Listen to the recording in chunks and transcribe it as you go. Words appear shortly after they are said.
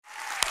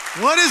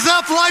What is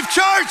up, Life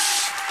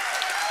Church?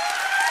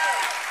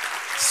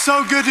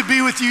 So good to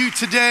be with you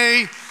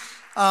today.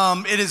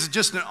 It is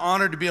just an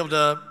honor to be able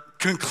to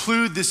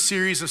conclude this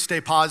series of Stay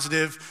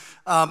Positive.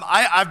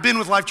 I've been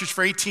with Life Church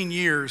for 18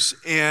 years,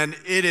 and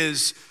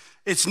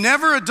it's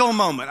never a dull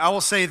moment, I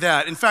will say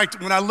that. In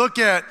fact, when I look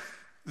at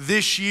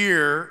this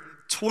year,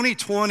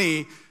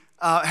 2020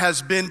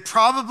 has been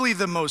probably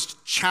the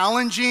most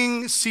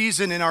challenging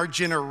season in our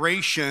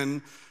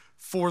generation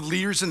for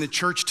leaders in the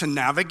church to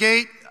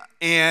navigate.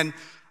 And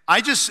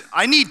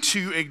I need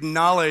to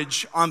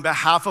acknowledge on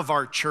behalf of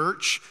our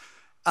church,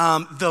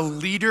 the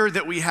leader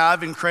that we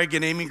have in Craig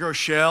and Amy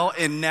Groeschel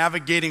in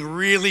navigating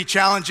really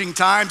challenging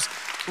times,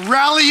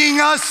 rallying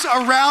us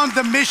around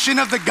the mission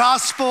of the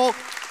gospel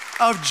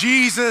of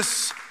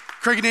Jesus.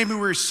 Craig and Amy,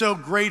 we're so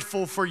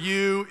grateful for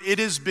you.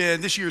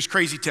 This year's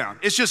crazy town.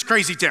 It's just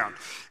crazy town.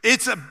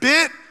 It's a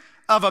bit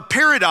of a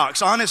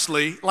paradox,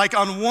 honestly. Like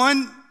on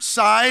one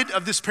side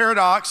of this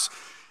paradox,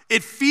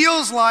 it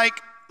feels like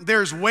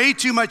there's way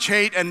too much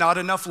hate and not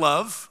enough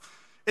love.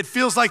 It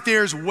feels like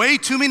there's way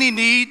too many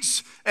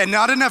needs and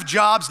not enough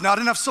jobs, not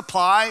enough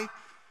supply.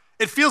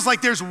 It feels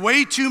like there's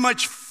way too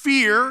much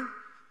fear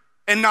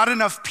and not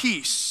enough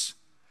peace.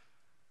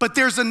 But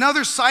there's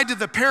another side to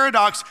the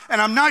paradox,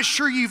 and I'm not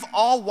sure you've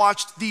all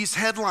watched these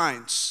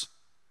headlines.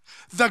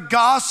 The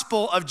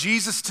gospel of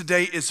Jesus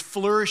today is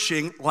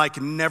flourishing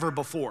like never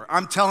before.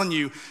 I'm telling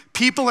you,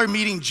 people are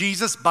meeting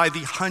Jesus by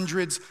the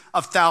hundreds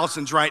of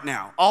thousands right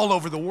now, all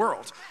over the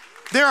world.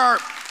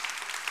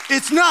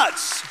 It's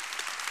nuts.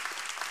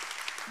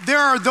 There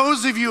are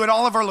those of you at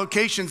all of our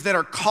locations that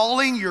are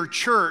calling your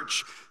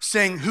church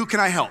saying, who can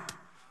I help?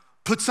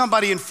 Put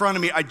somebody in front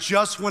of me. I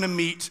just want to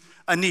meet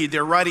a need.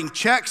 They're writing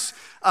checks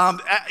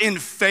in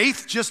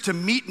faith just to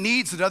meet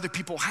needs that other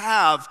people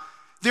have.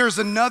 There's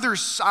another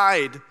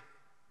side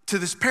to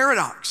this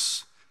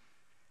paradox.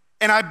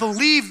 And I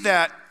believe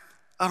that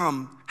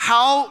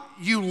how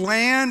you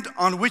land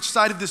on which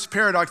side of this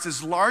paradox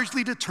is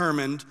largely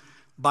determined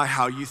by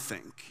how you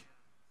think.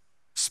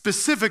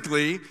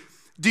 Specifically,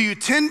 do you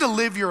tend to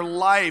live your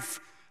life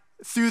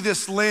through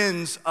this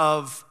lens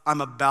of,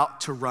 I'm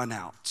about to run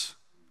out,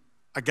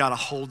 I gotta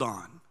hold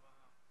on?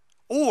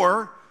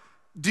 Or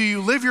do you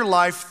live your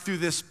life through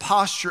this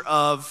posture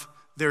of,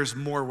 there's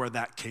more where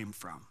that came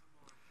from?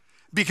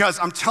 Because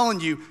I'm telling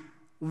you,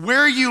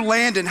 where you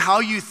land and how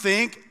you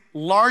think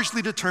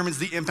largely determines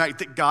the impact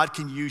that God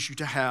can use you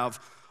to have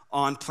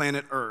on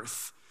planet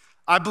Earth.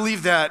 I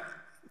believe that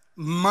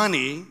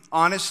money,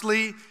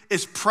 honestly,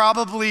 is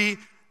probably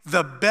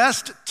the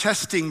best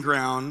testing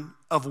ground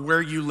of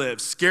where you live,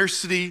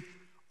 scarcity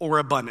or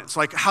abundance.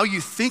 Like how you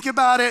think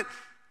about it,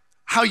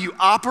 how you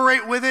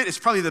operate with it is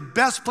probably the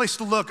best place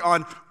to look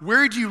on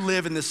where do you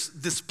live in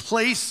this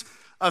place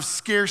of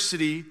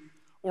scarcity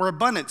or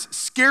abundance.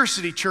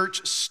 Scarcity,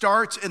 church,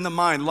 starts in the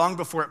mind long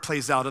before it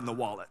plays out in the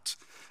wallet.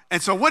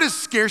 And so what does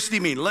scarcity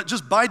mean?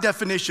 Just by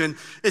definition,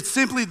 it's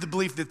simply the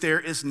belief that there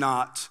is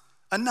not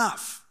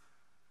enough.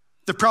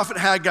 The prophet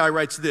Haggai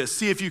writes this,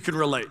 see if you can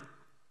relate.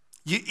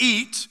 You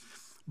eat,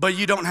 but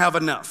you don't have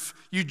enough.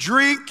 You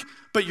drink,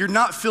 but you're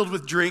not filled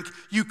with drink.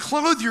 You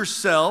clothe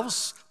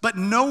yourselves, but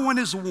no one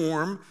is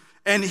warm.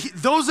 And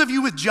those of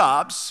you with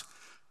jobs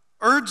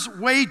earns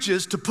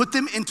wages to put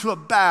them into a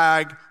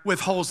bag with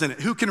holes in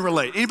it. Who can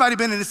relate? Anybody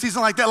been in a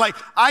season like that? Like,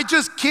 I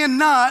just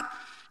cannot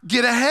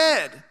get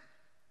ahead.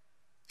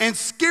 And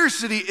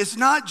scarcity is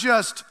not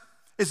just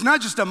a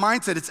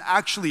mindset, it's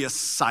actually a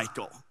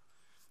cycle.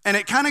 And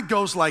it kind of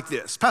goes like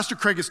this. Pastor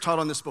Craig has taught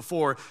on this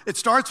before. It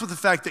starts with the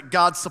fact that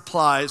God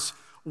supplies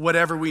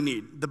whatever we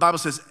need. The Bible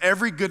says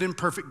every good and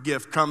perfect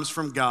gift comes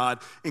from God,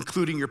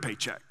 including your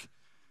paycheck.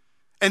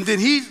 And then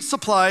he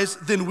supplies,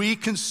 then we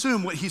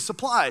consume what he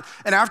supplied.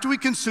 And after we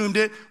consumed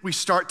it, we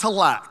start to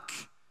lack.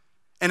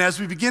 And as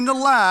we begin to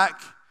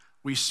lack,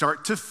 we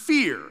start to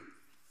fear.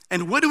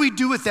 And what do we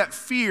do with that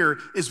fear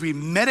is we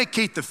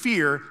medicate the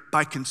fear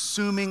by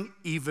consuming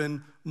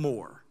even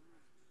more.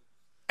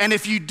 And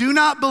if you do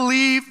not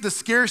believe the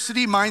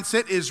scarcity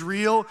mindset is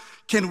real,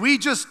 can we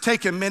just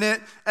take a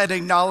minute and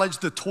acknowledge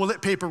the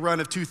toilet paper run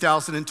of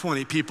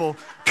 2020, people?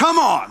 Come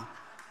on.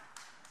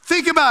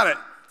 Think about it.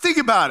 Think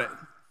about it.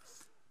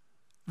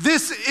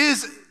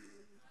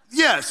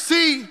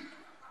 See,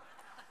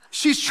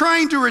 she's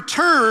trying to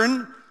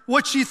return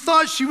what she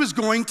thought she was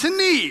going to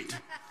need.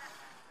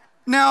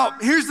 Now,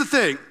 here's the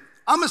thing.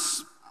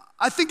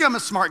 I think I'm a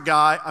smart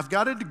guy. I've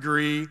got a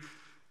degree.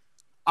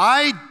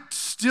 I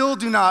still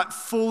do not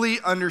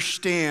fully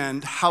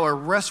understand how a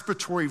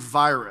respiratory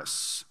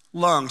virus,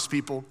 lungs,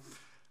 people,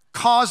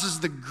 causes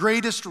the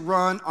greatest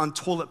run on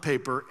toilet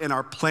paper in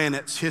our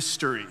planet's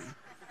history.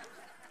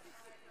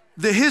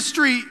 The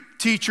history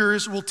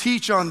teachers will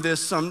teach on this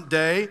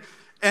someday,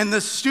 and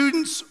the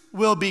students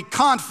will be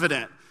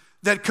confident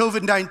that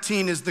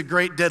COVID-19 is the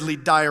great deadly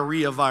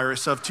diarrhea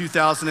virus of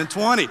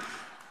 2020.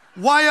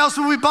 Why else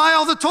would we buy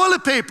all the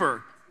toilet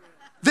paper?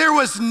 There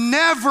was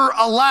never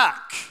a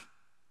lack.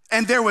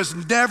 And there was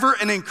never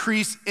an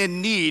increase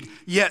in need.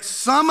 Yet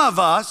some of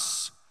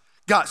us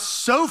got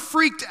so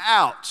freaked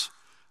out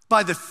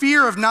by the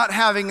fear of not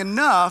having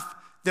enough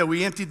that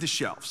we emptied the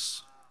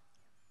shelves.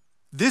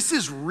 This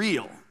is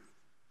real.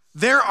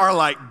 There are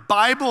like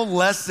Bible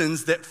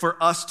lessons that for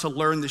us to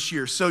learn this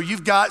year. So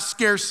you've got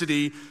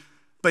scarcity,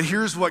 but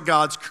here's what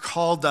God's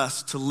called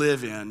us to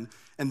live in,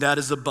 and that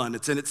is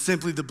abundance. And it's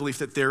simply the belief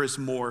that there is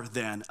more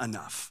than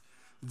enough.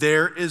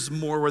 There is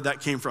more where that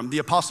came from. The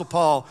Apostle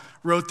Paul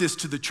wrote this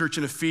to the church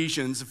in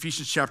Ephesians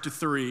chapter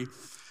 3.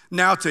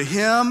 Now to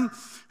him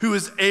who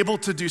is able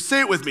to do, say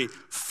it with me,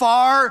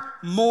 far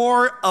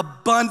more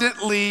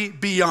abundantly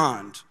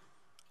beyond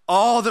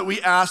all that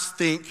we ask,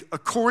 think,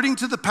 according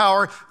to the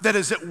power that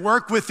is at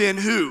work within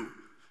who?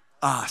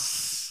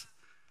 Us.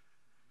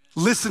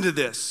 Listen to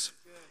this.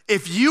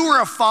 If you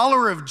are a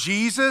follower of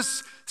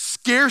Jesus,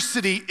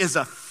 scarcity is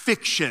a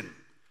fiction.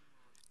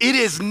 It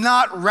is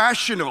not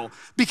rational,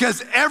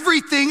 because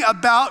everything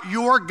about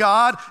your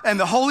God and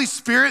the Holy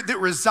Spirit that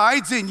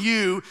resides in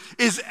you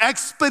is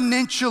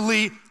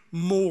exponentially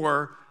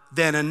more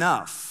than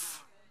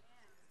enough.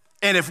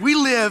 And if we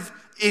live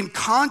in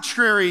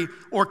contrary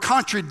or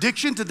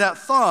contradiction to that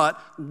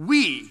thought,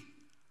 we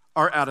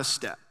are out of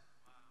step.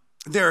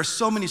 There are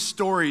so many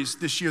stories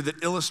this year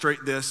that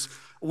illustrate this.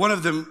 One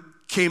of them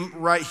came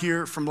right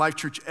here from Life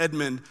Church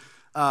Edmond.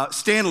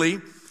 Stanley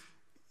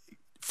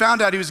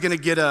found out he was gonna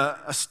get a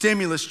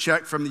stimulus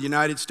check from the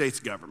United States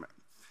government.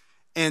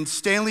 And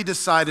Stanley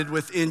decided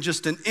within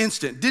just an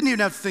instant, didn't even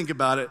have to think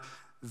about it,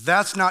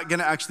 that's not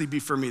gonna actually be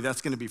for me, that's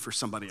gonna be for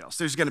somebody else.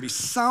 There's gonna be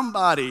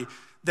somebody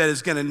that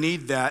is gonna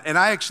need that. And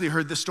I actually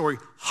heard this story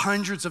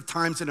hundreds of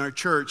times in our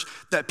church,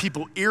 that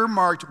people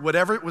earmarked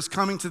whatever was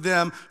coming to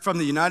them from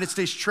the United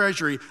States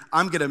Treasury,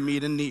 I'm gonna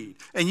meet a need.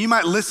 And you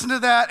might listen to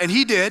that, and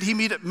he did, he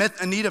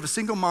met a need of a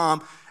single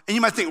mom, and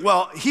you might think,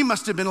 well, he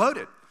must have been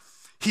loaded.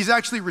 He's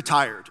actually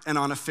retired and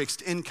on a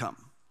fixed income.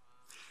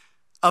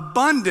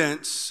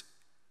 Abundance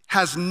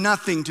has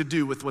nothing to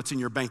do with what's in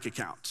your bank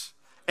account,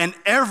 and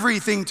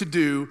everything to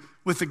do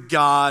with the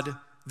God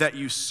that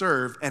you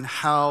serve and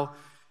how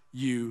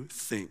you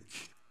think.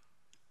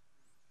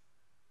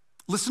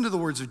 Listen to the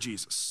words of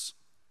Jesus.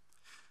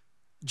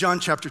 John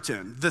chapter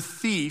 10, the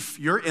thief,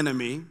 your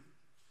enemy,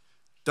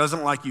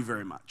 doesn't like you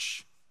very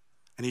much,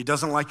 and he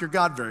doesn't like your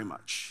God very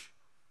much.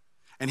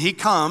 And he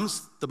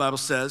comes, the Bible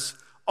says,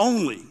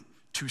 only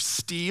to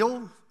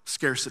steal,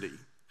 scarcity,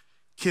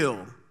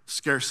 kill,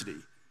 scarcity,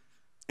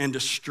 and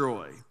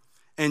destroy.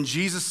 And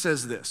Jesus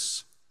says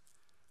this,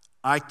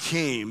 I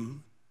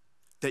came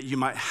that you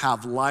might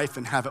have life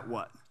and have it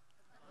what?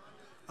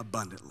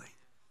 Abundantly.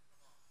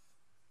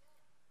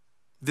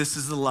 This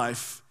is the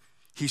life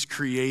he's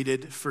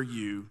created for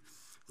you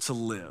to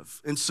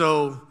live. And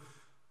so,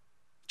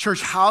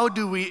 church, how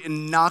do we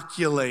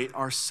inoculate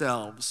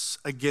ourselves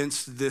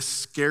against this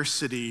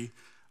scarcity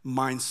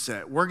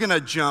mindset? We're gonna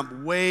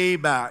jump way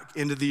back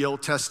into the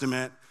Old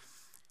Testament,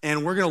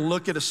 and we're gonna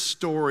look at a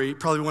story,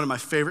 probably one of my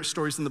favorite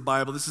stories in the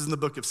Bible. This is in the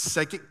book of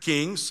 2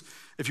 Kings.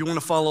 If you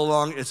wanna follow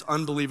along, it's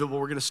unbelievable.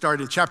 We're gonna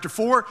start in chapter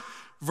 4,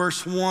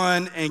 verse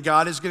 1, and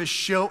God is gonna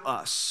show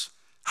us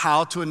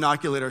how to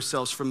inoculate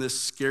ourselves from this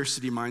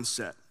scarcity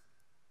mindset.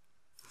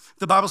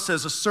 The Bible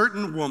says, a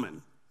certain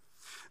woman,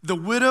 the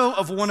widow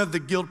of one of the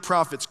guild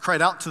prophets,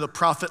 cried out to the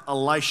prophet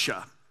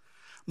Elisha,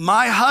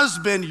 my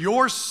husband,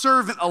 your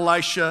servant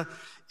Elisha,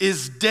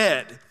 is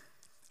dead,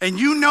 and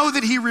you know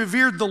that he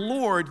revered the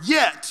Lord,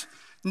 yet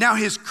now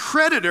his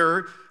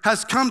creditor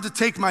has come to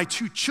take my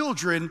 2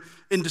 children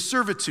into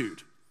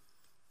servitude.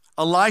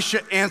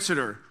 Elisha answered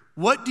her,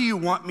 what do you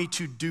want me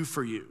to do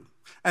for you?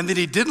 And then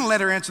he didn't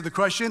let her answer the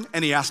question,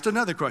 and he asked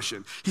another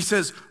question. He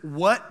says,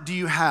 what do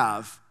you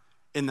have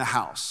in the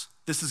house?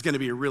 This is gonna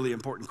be a really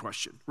important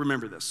question.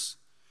 Remember this.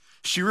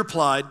 She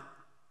replied,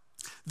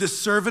 this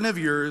servant of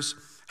yours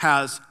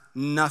has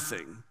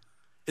nothing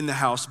in the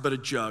house but a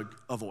jug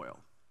of oil.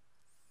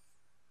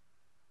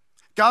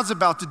 God's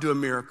about to do a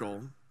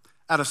miracle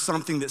out of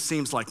something that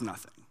seems like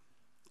nothing,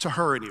 to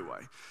her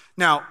anyway.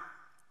 Now,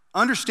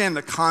 understand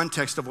the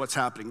context of what's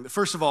happening.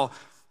 First of all,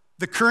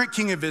 the current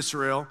king of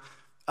Israel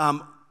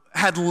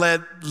had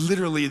led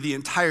literally the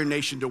entire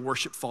nation to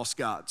worship false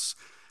gods.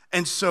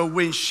 And so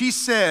when she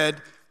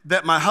said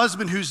that my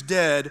husband who's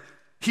dead,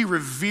 he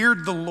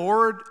revered the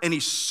Lord and he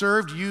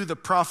served you, the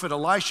prophet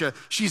Elisha,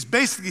 she's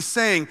basically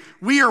saying,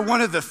 we are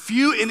one of the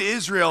few in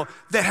Israel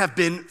that have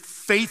been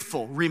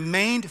faithful,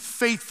 remained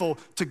faithful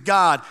to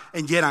God,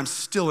 and yet I'm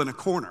still in a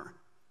corner.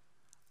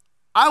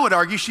 I would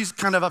argue she's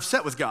kind of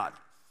upset with God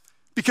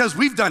because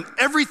we've done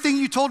everything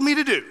you told me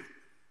to do.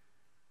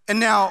 And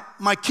now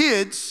my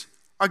kids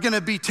are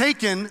gonna be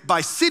taken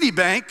by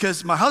Citibank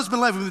because my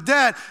husband left with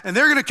dad, and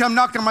they're gonna come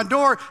knock on my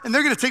door and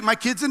they're gonna take my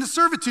kids into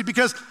servitude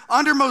because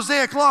under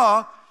Mosaic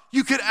law,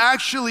 you could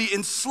actually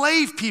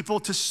enslave people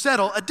to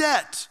settle a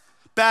debt.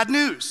 Bad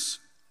news.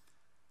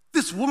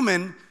 This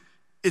woman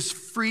is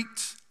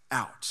freaked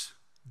out,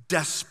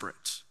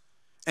 desperate.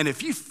 And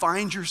if you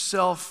find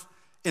yourself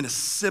in a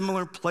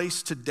similar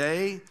place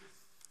today,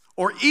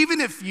 or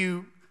even if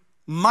you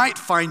might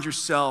find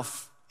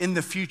yourself in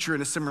the future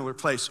in a similar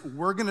place,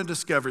 we're gonna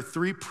discover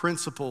 3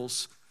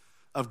 principles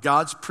of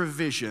God's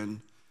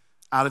provision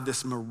out of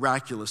this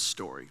miraculous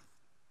story.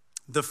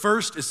 The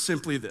first is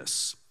simply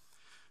this: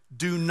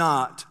 do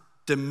not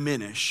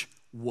diminish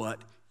what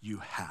you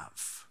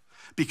have.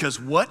 Because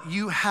what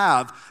you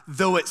have,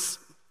 though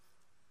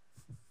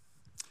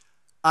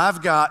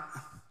I've got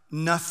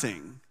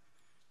nothing,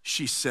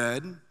 she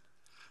said,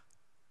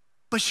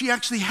 but she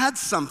actually had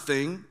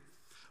something,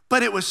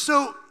 but it was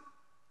so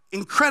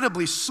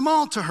incredibly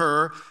small to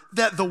her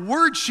that the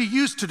word she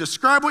used to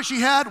describe what she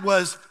had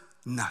was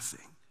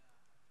nothing.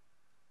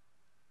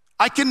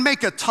 I can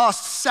make a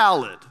tossed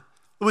salad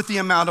with the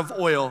amount of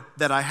oil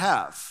that I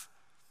have.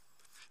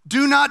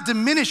 Do not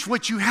diminish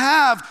what you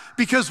have,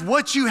 because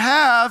what you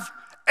have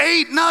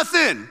ain't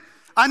nothing.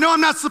 I know I'm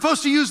not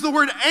supposed to use the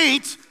word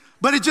ain't,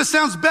 but it just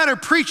sounds better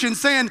preaching,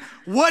 saying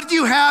what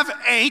you have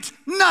ain't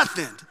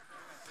nothing.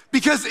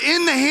 Because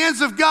in the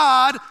hands of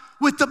God,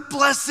 with the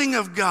blessing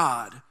of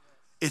God,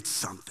 it's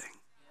something.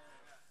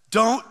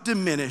 Don't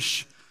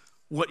diminish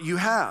what you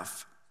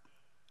have.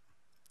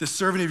 This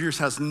servant of yours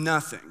has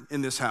nothing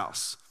in this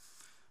house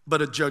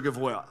but a jug of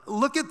oil.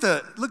 Look at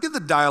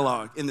the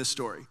dialogue in this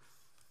story.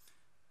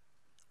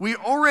 We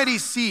already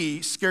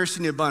see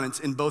scarcity and abundance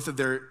in both of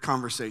their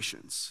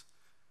conversations.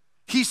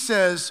 He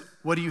says,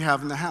 what do you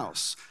have in the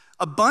house?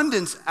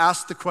 Abundance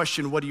asks the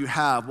question, what do you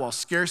have? While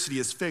scarcity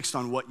is fixed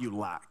on what you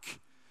lack.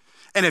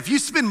 And if you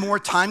spend more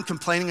time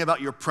complaining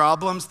about your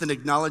problems than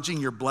acknowledging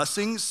your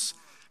blessings,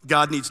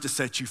 God needs to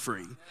set you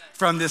free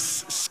from this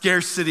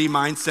scarcity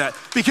mindset,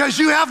 because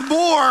you have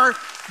more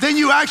than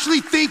you actually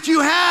think you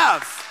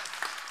have.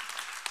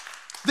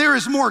 There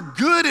is more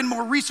good and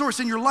more resource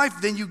in your life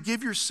than you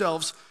give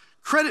yourselves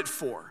credit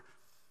for.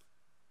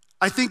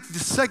 I think the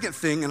second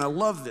thing, and I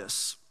love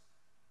this,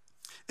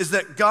 is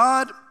that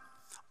God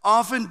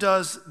often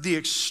does the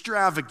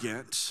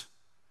extravagant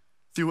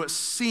through what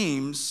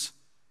seems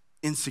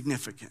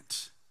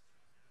insignificant.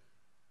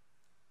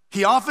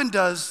 He often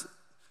does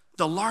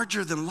the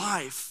larger than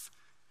life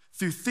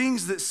through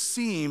things that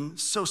seem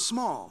so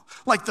small.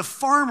 Like the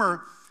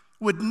farmer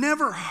would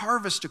never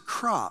harvest a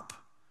crop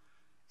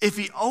if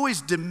he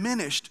always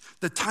diminished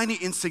the tiny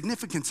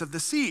insignificance of the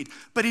seed.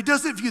 But he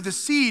doesn't view the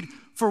seed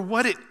for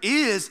what it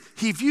is.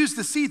 He views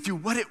the seed through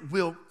what it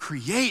will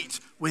create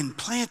when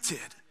planted,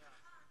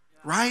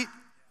 right?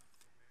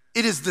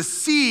 It is the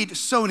seed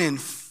sown in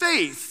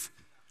faith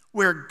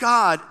where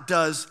God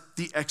does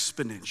the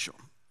exponential.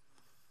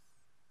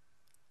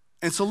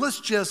 And so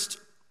let's just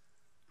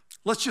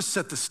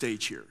set the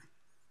stage here.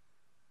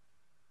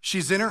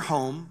 She's in her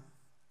home.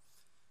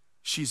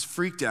 She's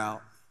freaked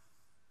out.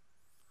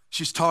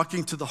 She's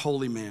talking to the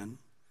holy man.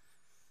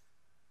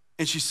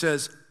 And she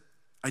says,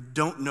 I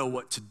don't know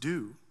what to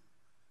do.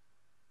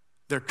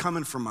 They're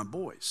coming for my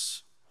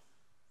boys.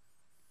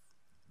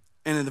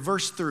 And in the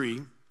verse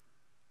 3,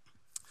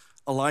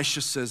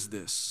 Elisha says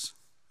this.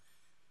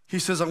 He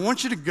says, I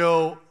want you to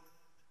go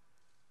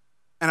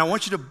and I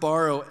want you to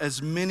borrow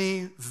as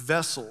many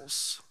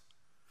vessels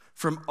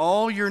from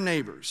all your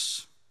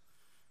neighbors.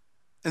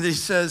 And then he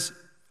says,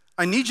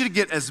 I need you to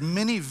get as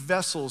many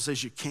vessels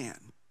as you can.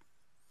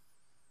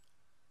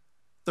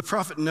 The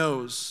prophet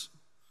knows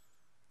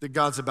that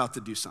God's about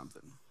to do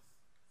something.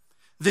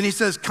 Then he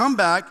says, come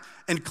back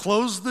and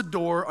close the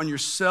door on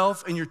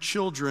yourself and your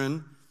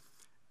children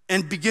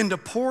and begin to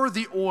pour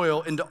the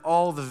oil into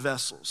all the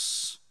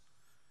vessels.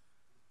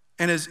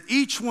 And as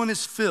each one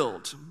is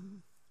filled,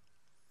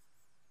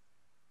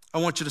 I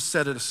want you to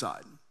set it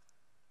aside.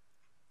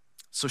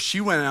 So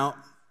she went out,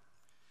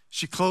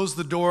 she closed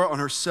the door on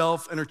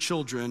herself and her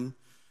children,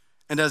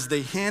 and as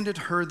they handed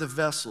her the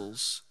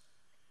vessels,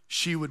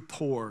 she would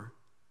pour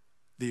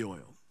the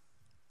oil.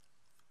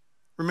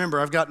 Remember,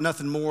 I've got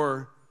nothing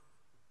more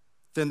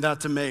than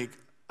that to make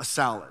a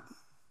salad.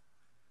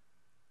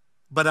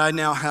 But I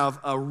now have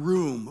a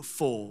room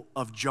full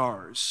of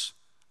jars,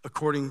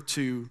 according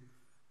to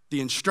the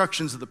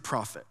instructions of the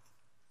prophet.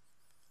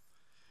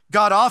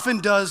 God often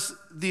does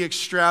the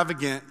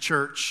extravagant,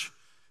 church,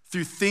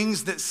 through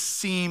things that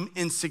seem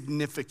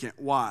insignificant.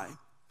 Why?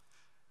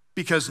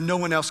 Because no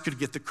one else could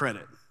get the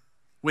credit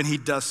when he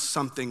does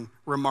something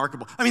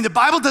remarkable. I mean, the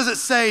Bible doesn't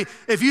say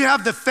if you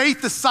have the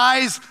faith the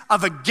size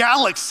of a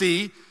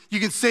galaxy, you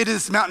can say to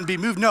this mountain, be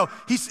moved. No,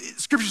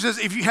 Scripture says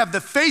if you have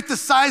the faith the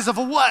size of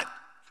a what?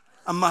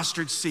 A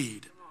mustard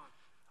seed.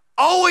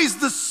 Always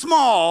the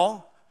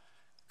small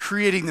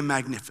creating the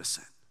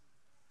magnificent.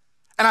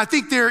 And I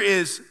think there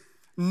is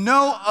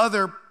no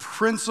other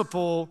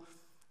principle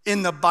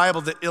in the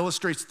Bible that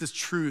illustrates this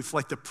truth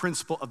like the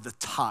principle of the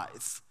tithe.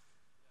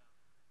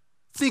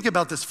 Think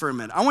about this for a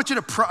minute. I want you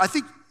to, I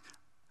think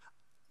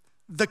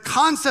the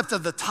concept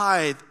of the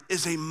tithe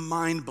is a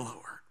mind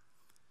blower.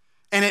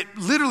 And it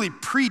literally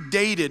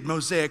predated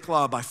Mosaic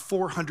law by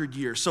 400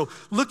 years. So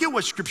look at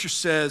what Scripture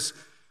says.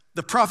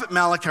 The prophet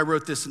Malachi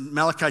wrote this in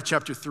Malachi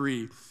chapter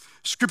 3.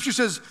 Scripture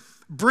says,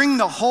 bring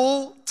the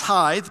whole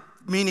tithe,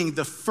 meaning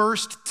the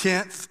first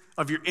tenth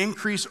of your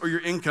increase or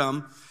your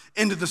income,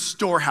 into the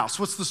storehouse.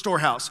 What's the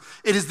storehouse?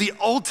 It is the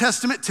Old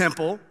Testament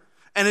temple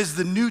and is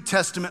the New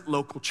Testament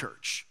local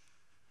church.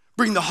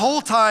 Bring the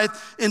whole tithe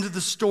into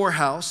the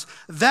storehouse,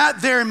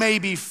 that there may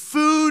be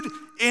food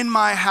in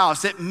my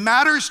house. It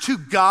matters to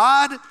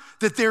God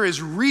that there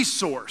is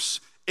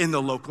resource in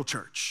the local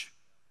church.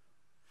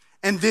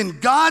 And then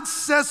God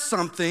says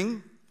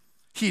something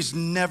he's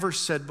never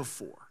said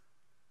before.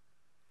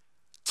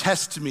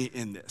 Test me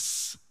in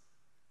this.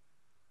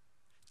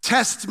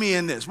 Test me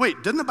in this.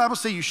 Wait, doesn't the Bible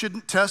say you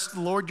shouldn't test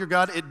the Lord your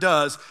God? It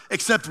does,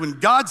 except when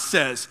God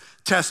says,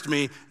 test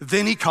me,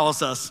 then he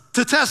calls us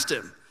to test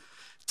him.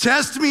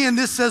 Test me in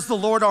this, says the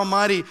Lord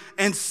Almighty,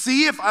 and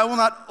see if I will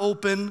not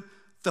open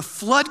the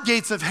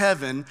floodgates of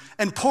heaven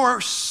and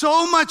pour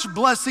so much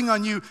blessing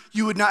on you,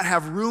 you would not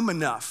have room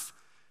enough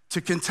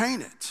to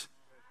contain it.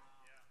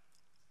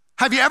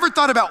 Have you ever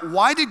thought about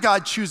why did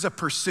God choose a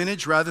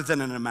percentage rather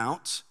than an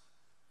amount?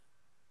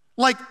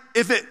 Like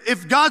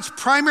if God's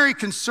primary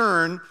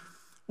concern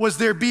was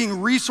there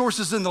being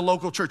resources in the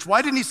local church,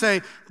 why didn't he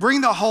say,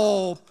 bring the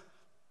whole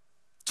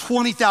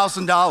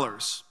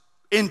 $20,000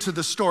 into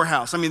the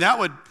storehouse? I mean, that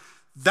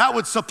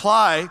would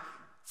supply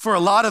for a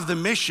lot of the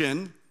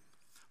mission,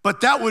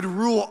 but that would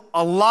rule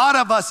a lot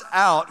of us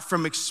out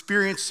from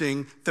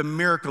experiencing the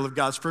miracle of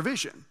God's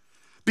provision.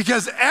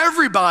 Because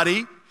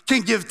everybody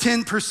can give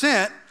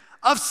 10%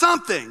 of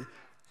something.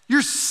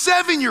 Your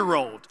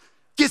 7-year-old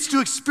gets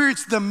to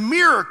experience the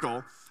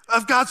miracle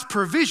of God's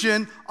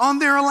provision on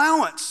their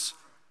allowance.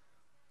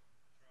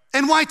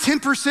 And why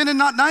 10% and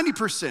not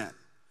 90%?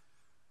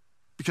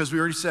 Because we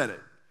already said it.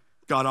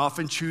 God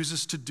often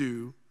chooses to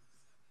do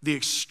the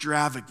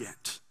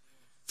extravagant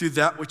through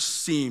that which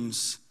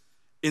seems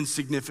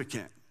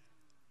insignificant.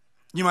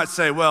 You might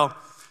say, well,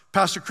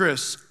 Pastor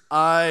Chris,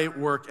 I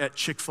work at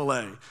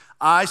Chick-fil-A.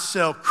 I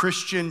sell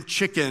Christian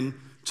chicken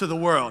to the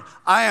world.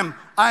 I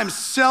am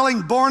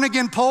selling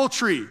born-again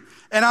poultry,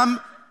 and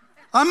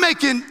I'm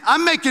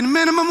making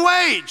minimum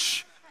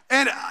wage.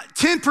 And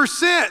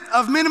 10%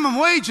 of minimum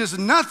wage is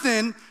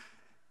nothing.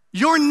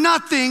 Your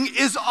nothing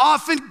is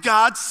often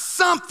God's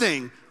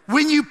something.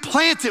 When you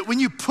plant it, when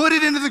you put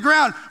it into the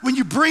ground, when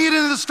you bring it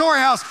into the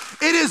storehouse,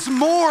 it is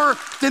more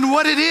than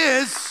what it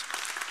is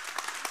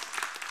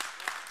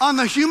on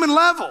the human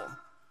level.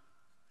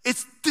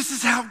 This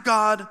is how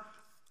God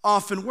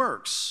often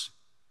works.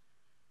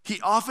 He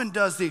often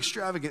does the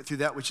extravagant through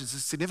that which is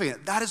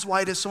significant. That is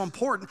why it is so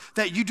important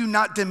that you do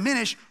not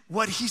diminish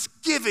what he's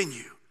given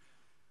you,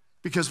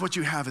 because what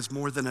you have is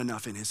more than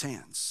enough in his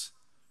hands.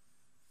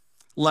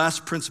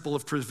 Last principle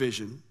of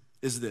provision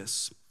is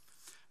this: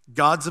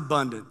 God's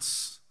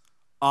abundance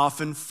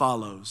often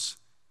follows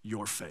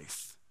your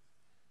faith.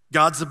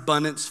 God's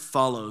abundance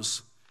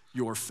follows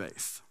your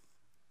faith.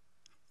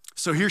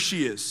 So here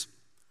she is.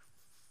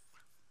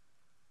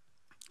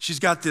 She's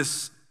got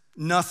this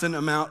nothing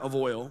amount of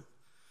oil.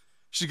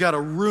 She's got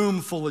a room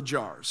full of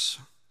jars,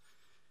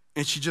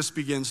 and she just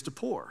begins to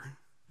pour.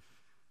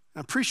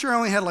 I'm pretty sure I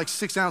only had like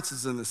 6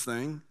 ounces in this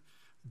thing,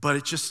 but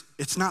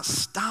it's not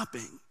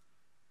stopping.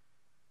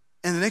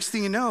 And the next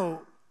thing you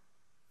know,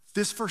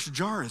 this first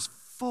jar is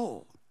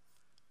full,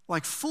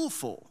 like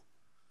full.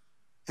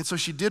 And so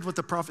she did what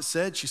the prophet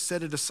said. She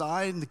set it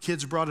aside, and the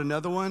kids brought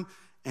another one,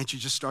 and she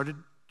started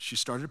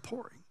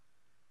pouring.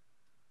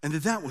 And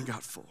then that one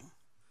got full.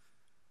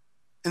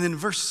 And then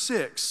verse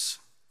 6,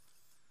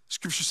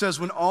 Scripture says,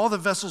 when all the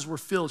vessels were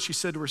filled, she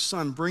said to her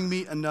son, bring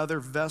me another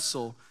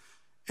vessel.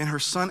 And her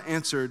son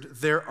answered,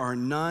 there are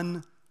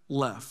none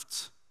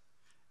left.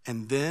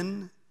 And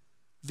then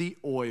the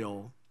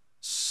oil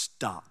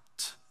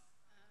stopped.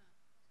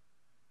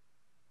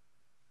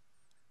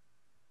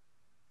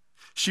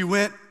 She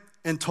went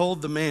and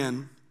told the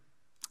man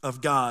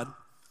of God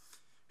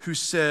who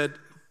said,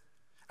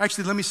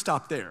 actually, let me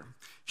stop there.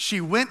 She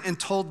went and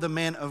told the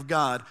man of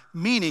God,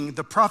 meaning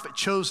the prophet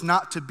chose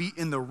not to be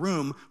in the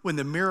room when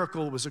the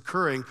miracle was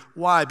occurring.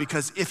 Why?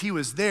 Because if he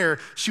was there,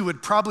 she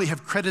would probably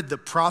have credited the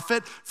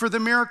prophet for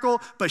the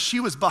miracle, but she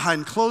was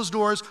behind closed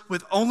doors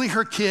with only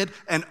her kid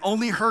and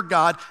only her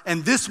God,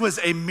 and this was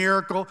a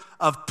miracle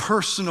of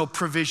personal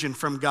provision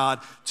from God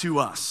to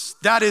us.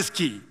 That is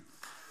key.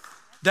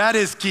 That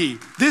is key.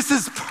 This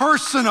is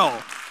personal.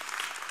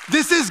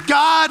 This is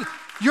God,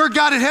 your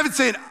God in heaven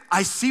saying,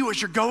 I see what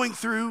you're going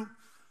through.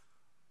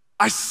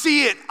 I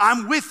see it.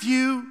 I'm with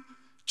you.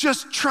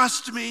 Just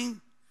trust me.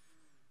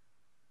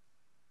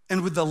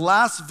 And when the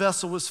last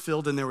vessel was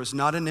filled and there was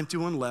not an empty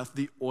one left,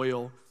 the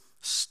oil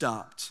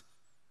stopped.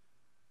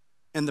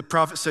 And the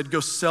prophet said, go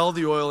sell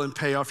the oil and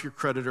pay off your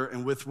creditor,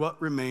 and with what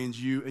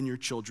remains, you and your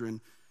children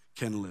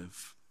can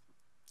live.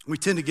 We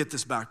tend to get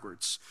this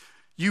backwards.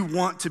 You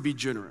want to be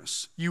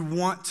generous. You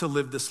want to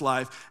live this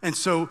life. And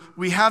so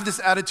we have this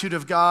attitude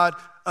of God,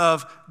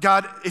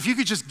 if you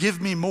could just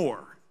give me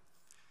more.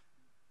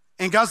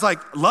 And God's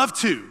like, love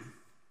to.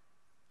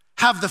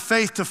 Have the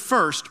faith to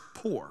first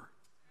pour.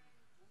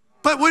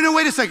 But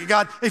wait a second,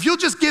 God, if you'll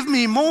just give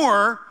me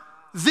more,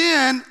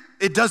 then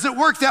it doesn't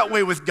work that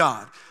way with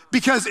God.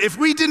 Because if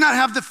we did not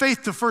have the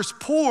faith to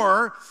first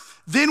pour,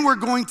 then we're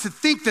going to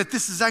think that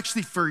this is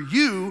actually for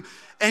you.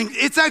 And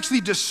it's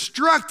actually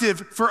destructive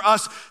for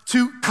us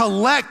to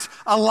collect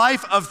a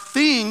life of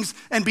things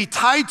and be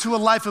tied to a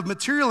life of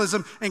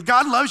materialism. And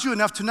God loves you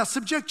enough to not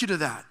subject you to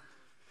that.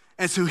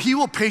 And so he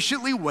will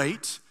patiently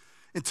wait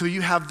until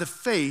you have the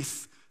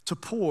faith to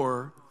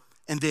pour.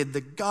 And then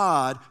the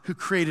God who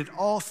created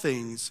all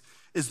things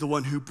is the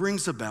one who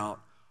brings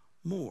about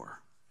more.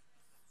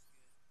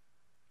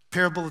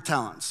 Parable of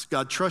talents.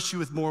 God trusts you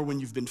with more when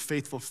you've been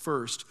faithful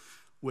first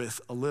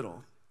with a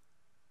little.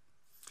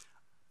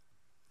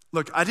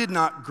 Look, I did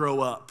not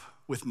grow up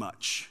with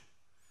much.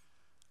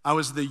 I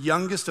was the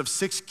youngest of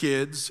 6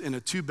 kids in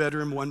a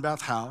 2-bedroom,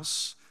 1-bath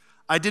house.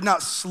 I did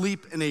not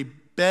sleep in a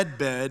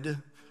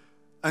bed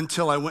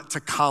until I went to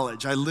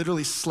college. I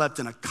literally slept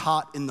in a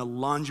cot in the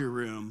laundry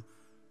room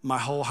my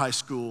whole high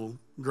school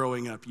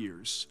growing up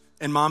years.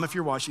 And Mom, if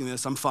you're watching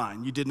this, I'm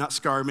fine. You did not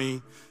scar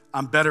me.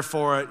 I'm better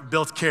for it.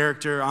 Built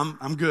character.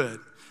 I'm good.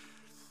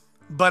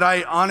 But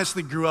I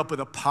honestly grew up with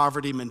a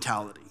poverty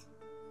mentality.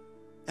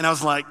 And I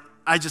was like,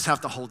 I just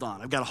have to hold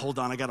on. I've got to hold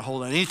on.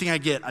 Anything I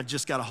get, I've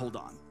just got to hold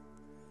on.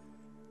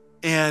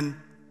 And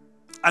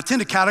I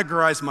tend to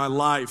categorize my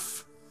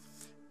life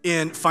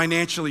in,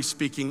 financially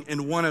speaking,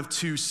 in one of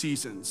 2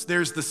 seasons.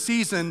 There's the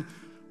season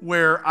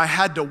where I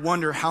had to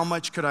wonder how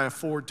much could I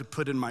afford to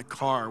put in my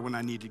car when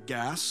I needed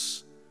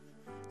gas.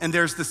 And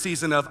there's the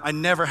season of I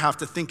never have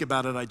to think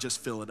about it, I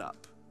just fill it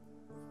up.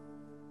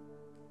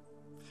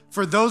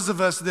 For those of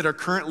us that are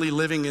currently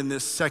living in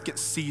this second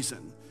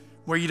season,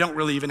 where you don't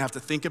really even have to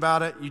think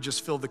about it, you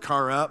just fill the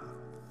car up,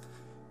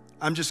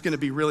 I'm just gonna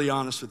be really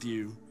honest with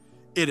you.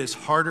 It is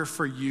harder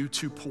for you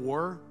to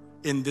pour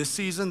in this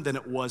season than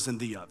it was in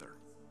the other.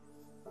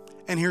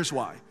 And here's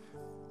why.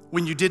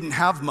 When you didn't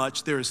have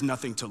much, there is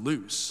nothing to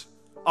lose.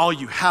 All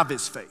you have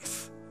is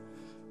faith.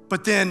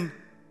 But then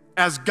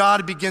as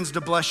God begins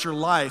to bless your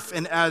life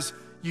and as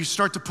you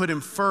start to put him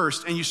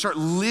first and you start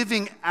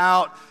living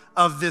out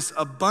of this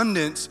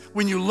abundance,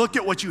 when you look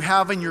at what you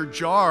have in your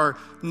jar,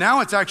 now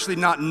it's actually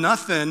not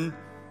nothing,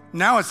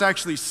 now it's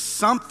actually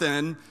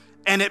something,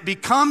 and it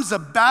becomes a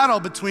battle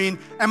between,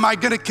 am I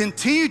gonna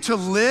continue to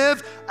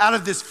live out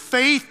of this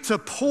faith to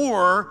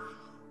pour,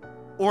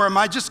 or am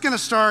I just gonna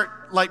start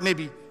like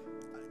maybe,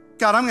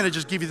 God, I'm gonna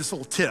just give you this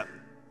little tip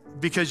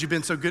because you've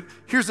been so good.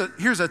 Here's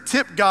a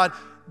tip, God,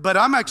 but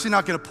I'm actually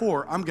not gonna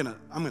pour, I'm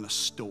gonna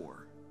store.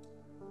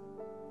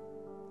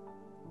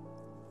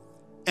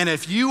 And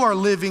if you are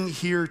living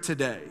here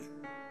today,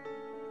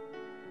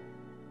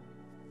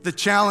 the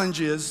challenge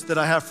is that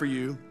I have for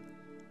you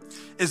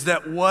is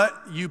that what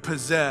you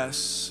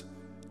possess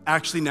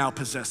actually now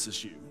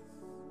possesses you.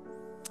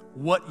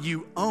 What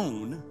you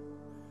own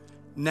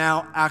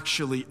now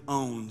actually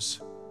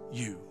owns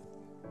you.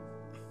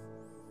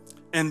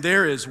 And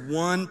there is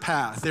one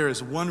path, there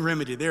is one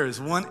remedy, there is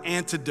one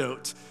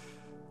antidote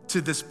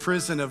to this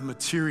prison of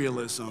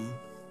materialism,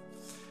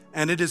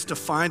 and it is to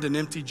find an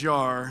empty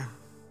jar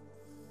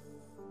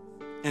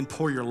and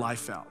pour your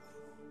life out.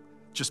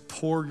 Just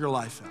pour your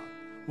life out.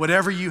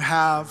 Whatever you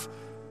have,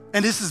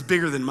 and this is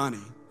bigger than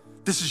money.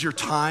 This is your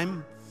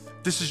time.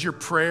 This is your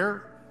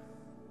prayer.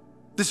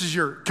 This is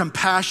your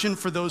compassion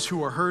for those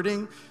who are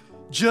hurting.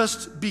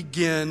 Just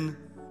begin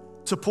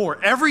to pour.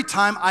 Every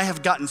time I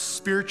have gotten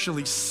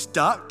spiritually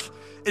stuck,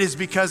 it is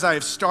because I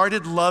have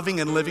started loving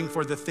and living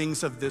for the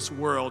things of this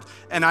world,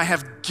 and I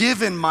have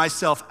given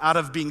myself out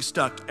of being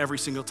stuck every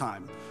single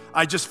time.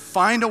 I just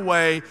find a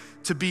way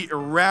to be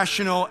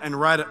irrational and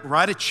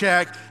write a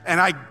check, and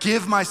I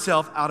give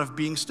myself out of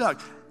being stuck.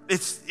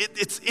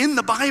 It's in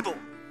the Bible.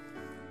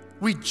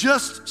 We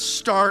just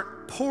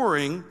start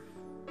pouring,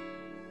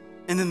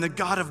 and then the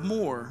God of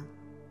more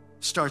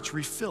starts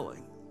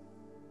refilling.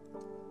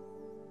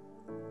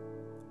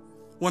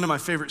 One of my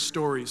favorite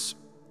stories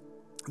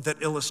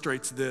that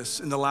illustrates this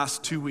in the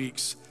last 2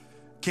 weeks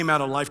came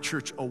out of Life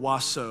Church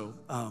Owasso.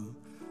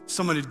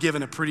 Someone had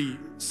given a pretty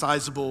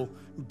sizable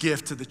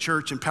gift to the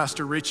church, and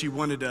Pastor Richie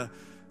wanted to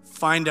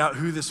find out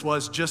who this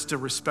was just to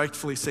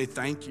respectfully say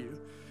thank you.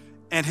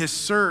 And his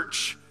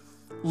search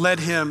led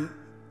him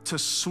to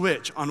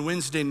switch on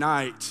Wednesday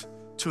night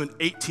to an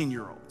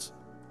 18-year-old,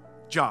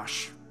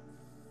 Josh.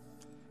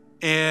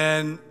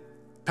 And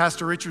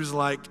Pastor Richie was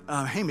like,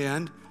 hey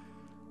man,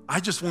 I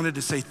just wanted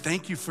to say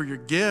thank you for your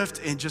gift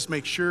and just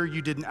make sure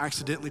you didn't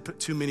accidentally put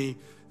too many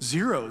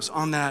zeros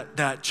on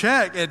that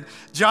check. And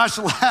Josh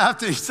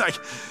laughed and he's like,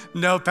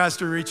 no,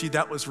 Pastor Richie,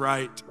 that was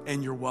right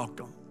and you're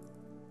welcome.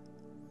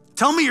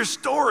 Tell me your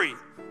story,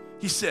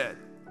 he said.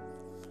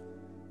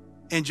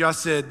 And Josh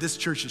said, this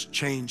church has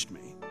changed me.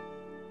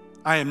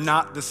 I am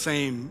not the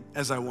same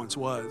as I once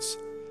was.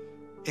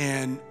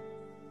 And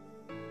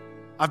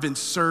I've been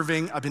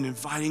serving, I've been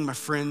inviting my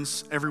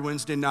friends every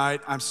Wednesday night.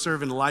 I'm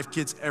serving Life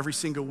Kids every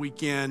single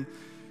weekend.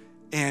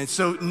 And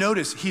so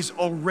notice, he's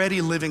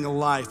already living a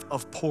life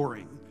of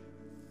pouring.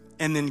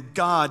 And then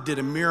God did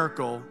a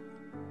miracle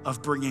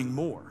of bringing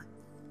more.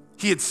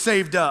 He had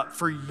saved up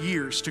for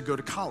years to go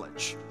to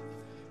college.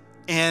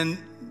 And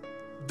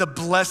the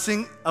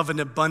blessing of an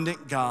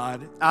abundant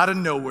God, out of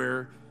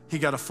nowhere, he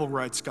got a full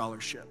ride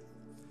scholarship.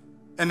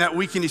 And that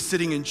weekend he's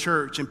sitting in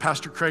church and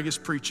Pastor Craig is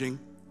preaching,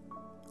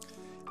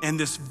 and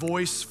this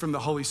voice from the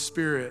Holy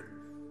Spirit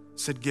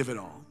said, give it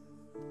all.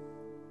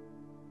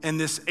 And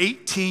this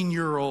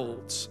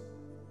 18-year-old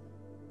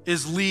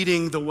is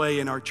leading the way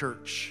in our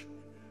church.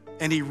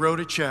 And he wrote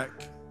a check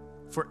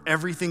for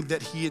everything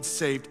that he had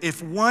saved.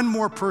 If one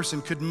more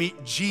person could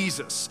meet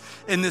Jesus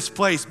in this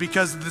place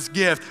because of this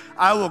gift,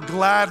 I will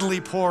gladly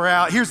pour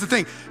out. Here's the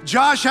thing,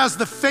 Josh has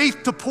the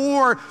faith to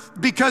pour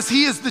because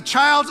he is the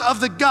child of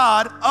the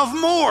God of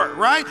more,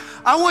 right?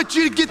 I want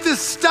you to get this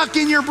stuck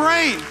in your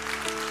brain.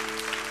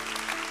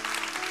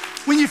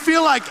 When you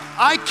feel like,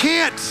 I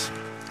can't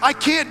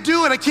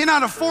do it, I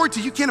cannot afford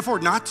to, you can't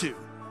afford not to.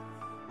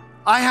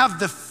 I have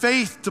the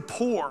faith to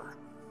pour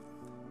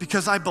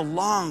because I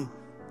belong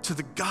to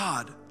the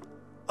God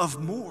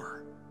of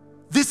more.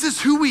 This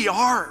is who we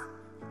are,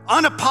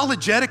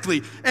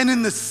 unapologetically. And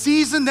in the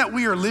season that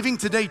we are living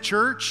today,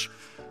 church,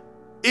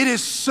 it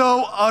is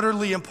so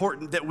utterly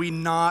important that we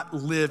not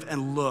live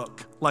and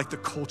look like the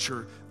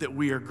culture that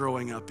we are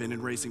growing up in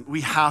and raising.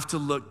 We have to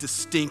look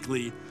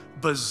distinctly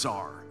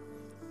bizarre.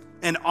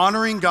 And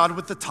honoring God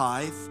with the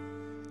tithe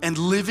and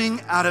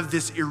living out of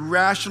this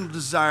irrational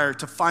desire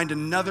to find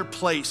another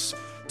place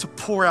to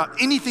pour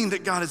out anything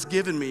that God has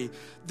given me,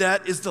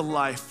 that is the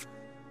life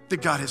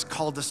that God has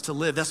called us to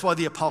live. That's why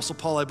the Apostle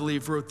Paul, I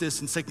believe, wrote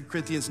this in 2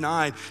 Corinthians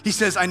 9. He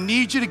says, I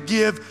need you to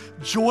give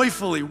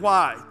joyfully.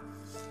 Why?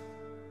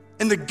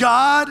 And the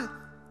God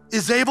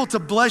is able to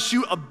bless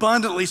you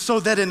abundantly so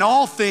that in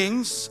all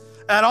things,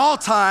 at all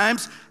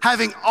times,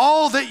 having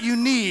all that you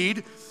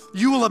need,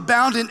 you will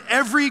abound in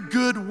every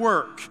good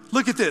work.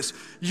 Look at this.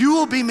 You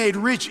will be made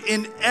rich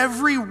in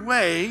every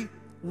way.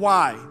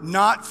 Why?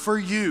 Not for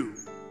you.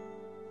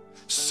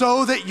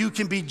 So that you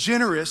can be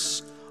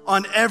generous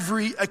on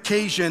every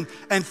occasion.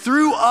 And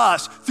through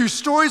us, through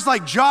stories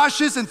like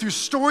Josh's and through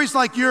stories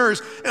like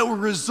yours, it will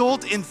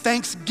result in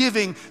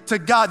thanksgiving to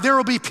God. There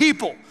will be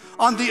people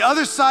on the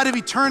other side of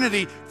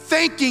eternity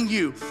thanking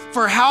you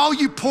for how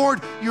you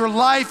poured your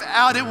life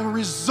out. It will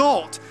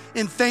result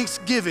in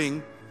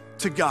thanksgiving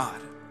to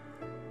God.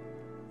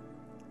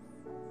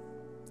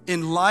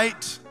 In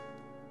light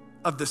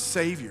of the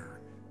Savior,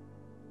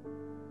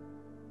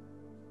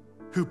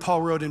 who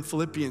Paul wrote in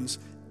Philippians,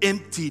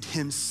 emptied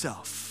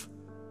himself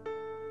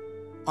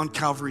on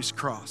Calvary's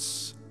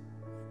cross.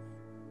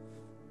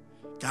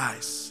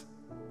 Guys,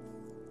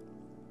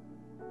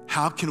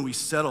 how can we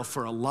settle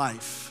for a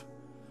life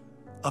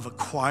of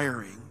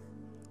acquiring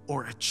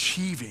or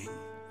achieving?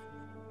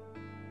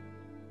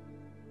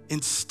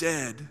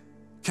 Instead,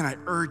 can I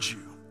urge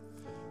you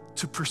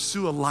to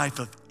pursue a life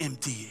of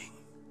emptying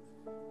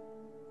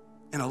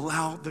and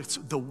allow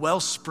the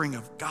wellspring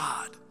of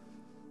God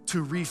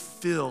to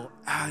refill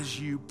as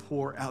you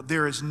pour out.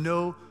 There is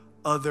no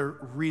other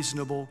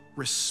reasonable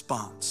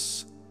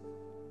response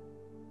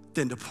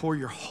than to pour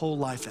your whole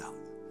life out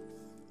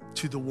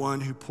to the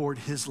one who poured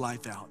his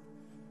life out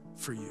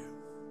for you.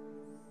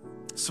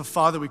 So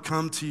Father, we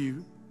come to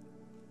you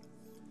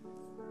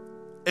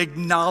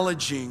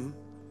acknowledging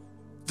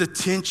the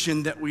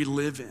tension that we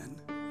live in.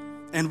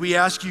 And we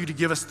ask you to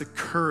give us the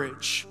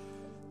courage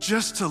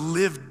just to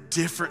live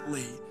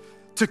differently,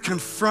 to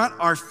confront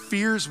our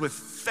fears with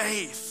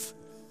faith,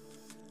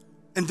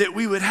 and that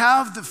we would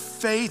have the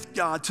faith,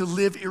 God, to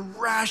live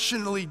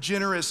irrationally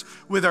generous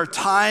with our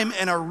time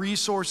and our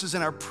resources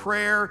and our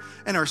prayer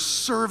and our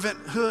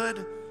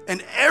servanthood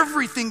and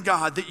everything,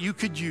 God, that you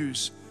could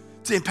use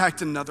to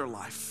impact another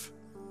life.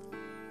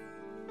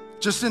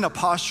 Just in a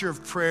posture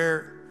of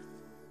prayer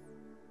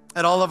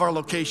at all of our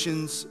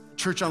locations,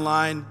 Church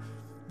Online,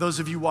 those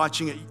of you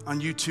watching it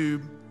on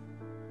YouTube,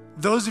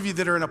 those of you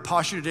that are in a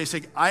posture today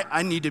saying,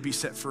 I need to be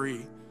set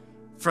free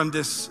from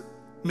this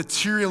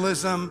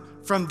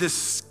materialism, from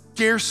this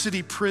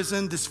scarcity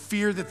prison, this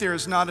fear that there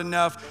is not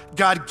enough.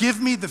 God, give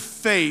me the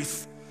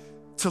faith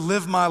to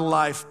live my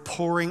life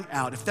pouring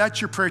out. If that's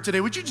your prayer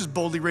today, would you just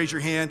boldly raise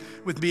your hand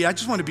with me? I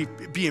just want to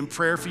be in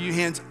prayer for you,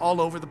 hands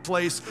all over the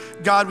place.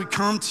 God, we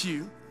come to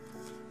you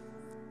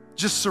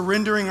just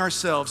surrendering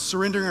ourselves,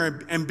 surrendering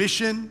our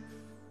ambition,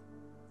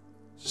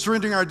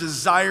 surrendering our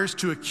desires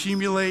to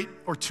accumulate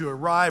or to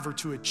arrive or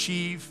to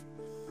achieve.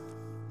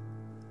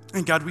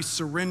 And God, we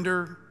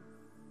surrender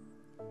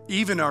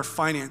even our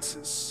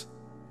finances,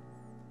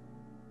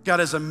 God,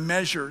 as a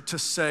measure to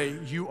say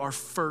you are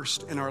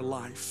first in our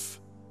life.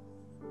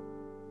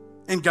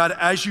 And God,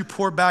 as you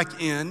pour back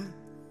in,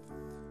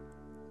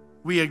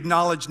 we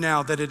acknowledge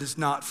now that it is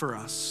not for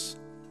us.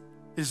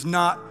 It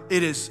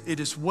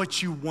is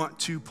what you want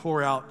to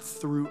pour out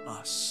through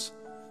us.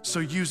 So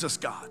use us,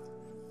 God,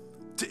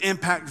 to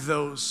impact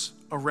those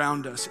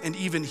around us and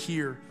even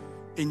here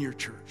in your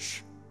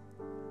church.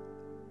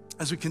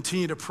 As we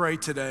continue to pray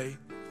today,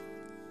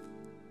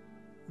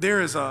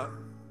 there's a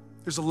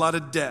lot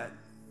of debt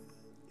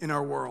in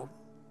our world.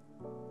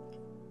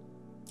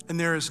 And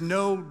there is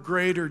no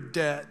greater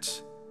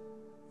debt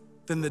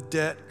than the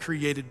debt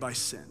created by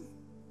sin.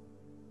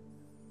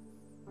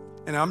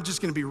 And I'm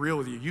just gonna be real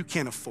with you. You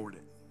can't afford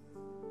it.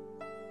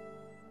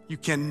 You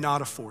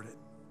cannot afford it.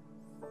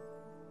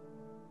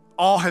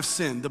 All have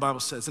sinned, the Bible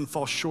says, and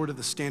fall short of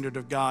the standard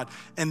of God.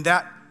 And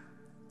that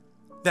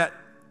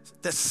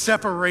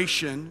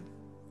separation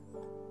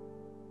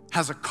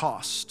has a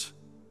cost.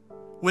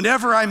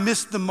 Whenever I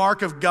miss the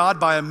mark of God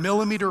by a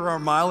millimeter or a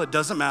mile, it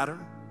doesn't matter.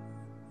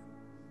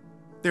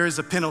 There is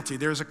a penalty,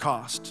 there is a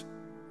cost.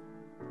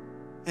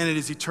 And it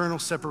is eternal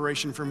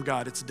separation from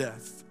God, it's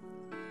death.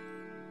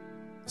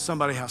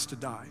 Somebody has to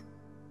die.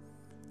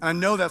 And I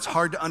know that's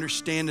hard to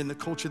understand in the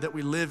culture that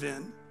we live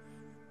in.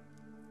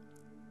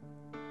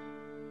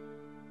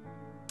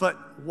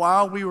 But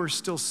while we were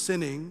still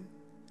sinning,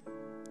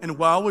 and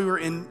while we were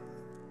in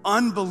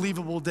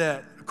unbelievable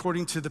debt,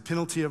 according to the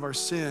penalty of our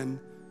sin,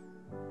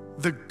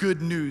 the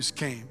good news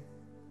came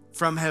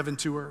from heaven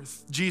to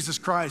earth. Jesus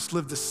Christ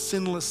lived a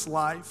sinless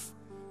life.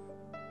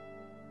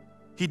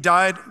 He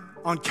died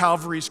on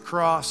Calvary's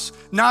cross,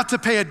 not to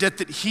pay a debt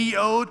that he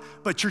owed,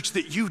 but church,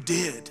 that you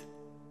did.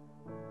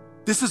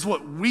 This is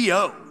what we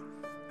owe,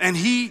 and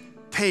he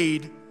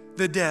paid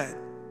the debt.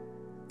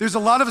 There's a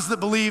lot of us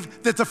that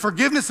believe that the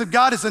forgiveness of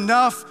God is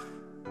enough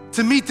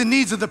to meet the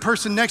needs of the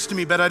person next to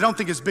me, but I don't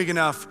think it's big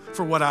enough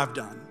for what I've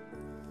done.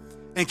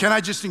 And can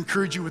I just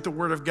encourage you with the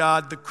word of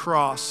God? The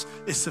cross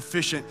is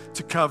sufficient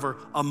to cover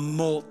a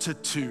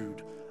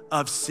multitude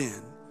of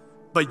sin.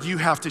 But you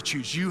have to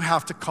choose. You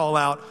have to call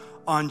out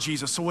on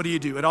Jesus. So what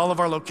do? At all of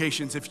our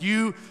locations, if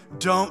you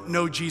don't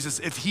know Jesus,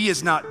 if he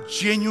is not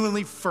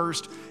genuinely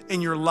first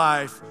in your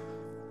life,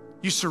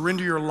 you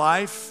surrender your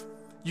life,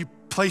 you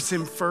place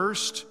him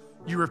first,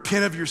 you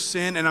repent of your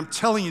sin, and I'm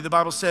telling you, the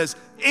Bible says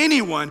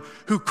anyone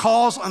who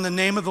calls on the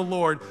name of the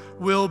Lord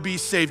will be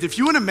saved. If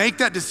you want to make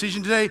that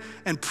decision today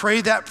and pray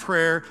that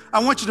prayer,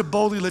 I want you to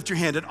boldly lift your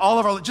hand. At all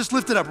of our, just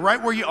lift it up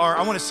right where you are.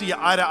 I want to see you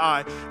eye to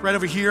eye. Right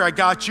over here, I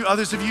got you.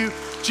 Others of you,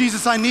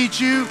 Jesus, I need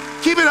you.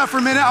 Keep it up for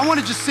a minute. I want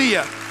to just see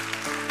you.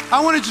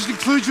 I want to just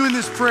include you in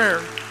this prayer.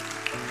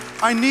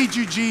 I need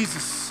you,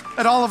 Jesus.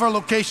 At all of our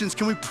locations,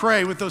 can we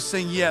pray with those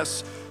saying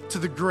yes to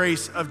the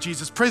grace of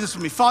Jesus? Pray this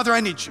with me. Father, I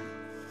need you.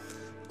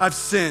 I've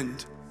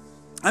sinned.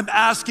 I'm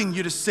asking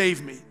you to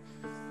save me.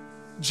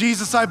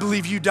 Jesus, I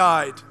believe you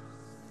died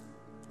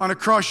on a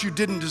cross you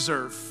didn't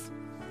deserve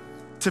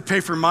to pay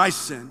for my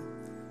sin.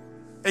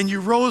 And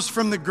you rose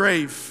from the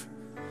grave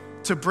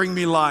to bring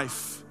me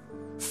life.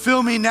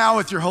 Fill me now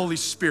with your Holy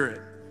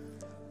Spirit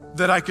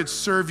that I could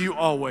serve you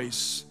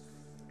always.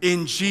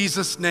 In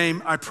Jesus'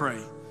 name I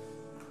pray.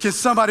 Can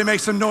somebody make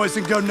some noise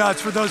and go nuts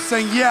for those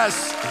saying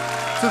yes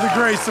to the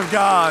grace of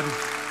God?